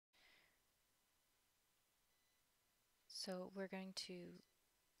So we're going to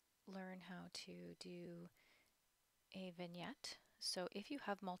learn how to do a vignette. So if you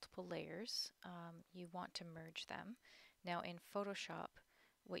have multiple layers, you want to merge them. Now in Photoshop,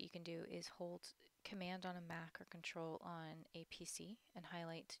 what you can do is hold Command on a Mac or Control on a PC and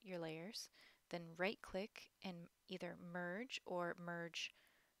highlight your layers. Then right click and either merge or merge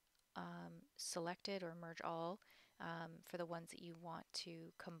selected or merge all for the ones that you want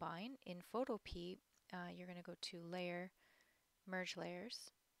to combine. In Photopea, you're going to go to Layer, Merge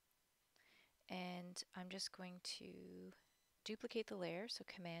Layers, and I'm just going to duplicate the layer, so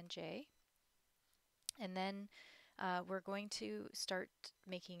Command J, and then we're going to start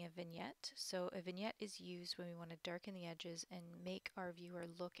making a vignette. So a vignette is used when we want to darken the edges and make our viewer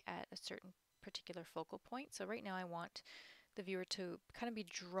look at a certain particular focal point. So right now I want the viewer to kind of be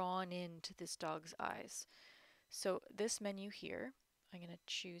drawn into this dog's eyes. So this menu here, I'm going to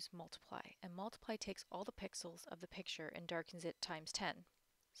choose multiply, and multiply takes all the pixels of the picture and darkens it times 10.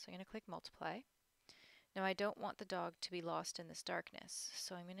 So I'm going to click multiply. Now I don't want the dog to be lost in this darkness,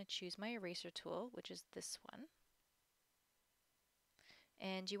 so I'm going to choose my eraser tool, which is this one.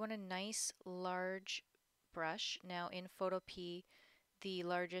 And you want a nice large brush. Now in Photopea, the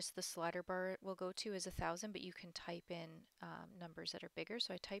largest the slider bar will go to is 1,000, but you can type in numbers that are bigger.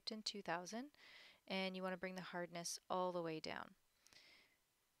 So I typed in 2,000, and you want to bring the hardness all the way down.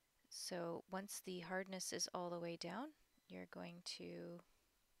 So once the hardness is all the way down, you're going to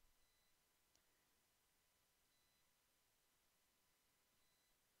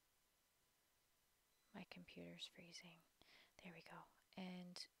my computer's freezing. There we go.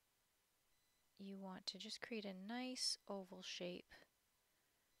 And you want to just create a nice oval shape.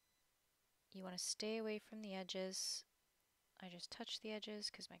 You want to stay away from the edges. I just touched the edges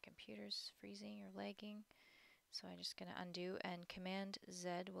because my computer's freezing or lagging. So I'm just going to undo, and Command Z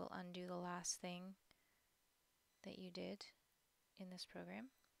will undo the last thing that you did in this program.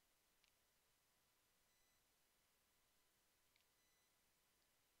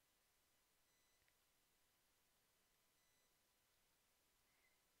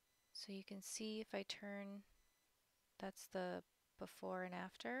 So you can see if I turn, that's the before and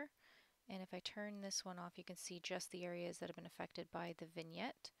after. And if I turn this one off, you can see just the areas that have been affected by the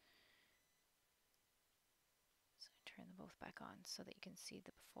vignette. So I turn them both back on so that you can see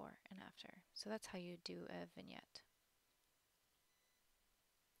the before and after. So that's how you do a vignette.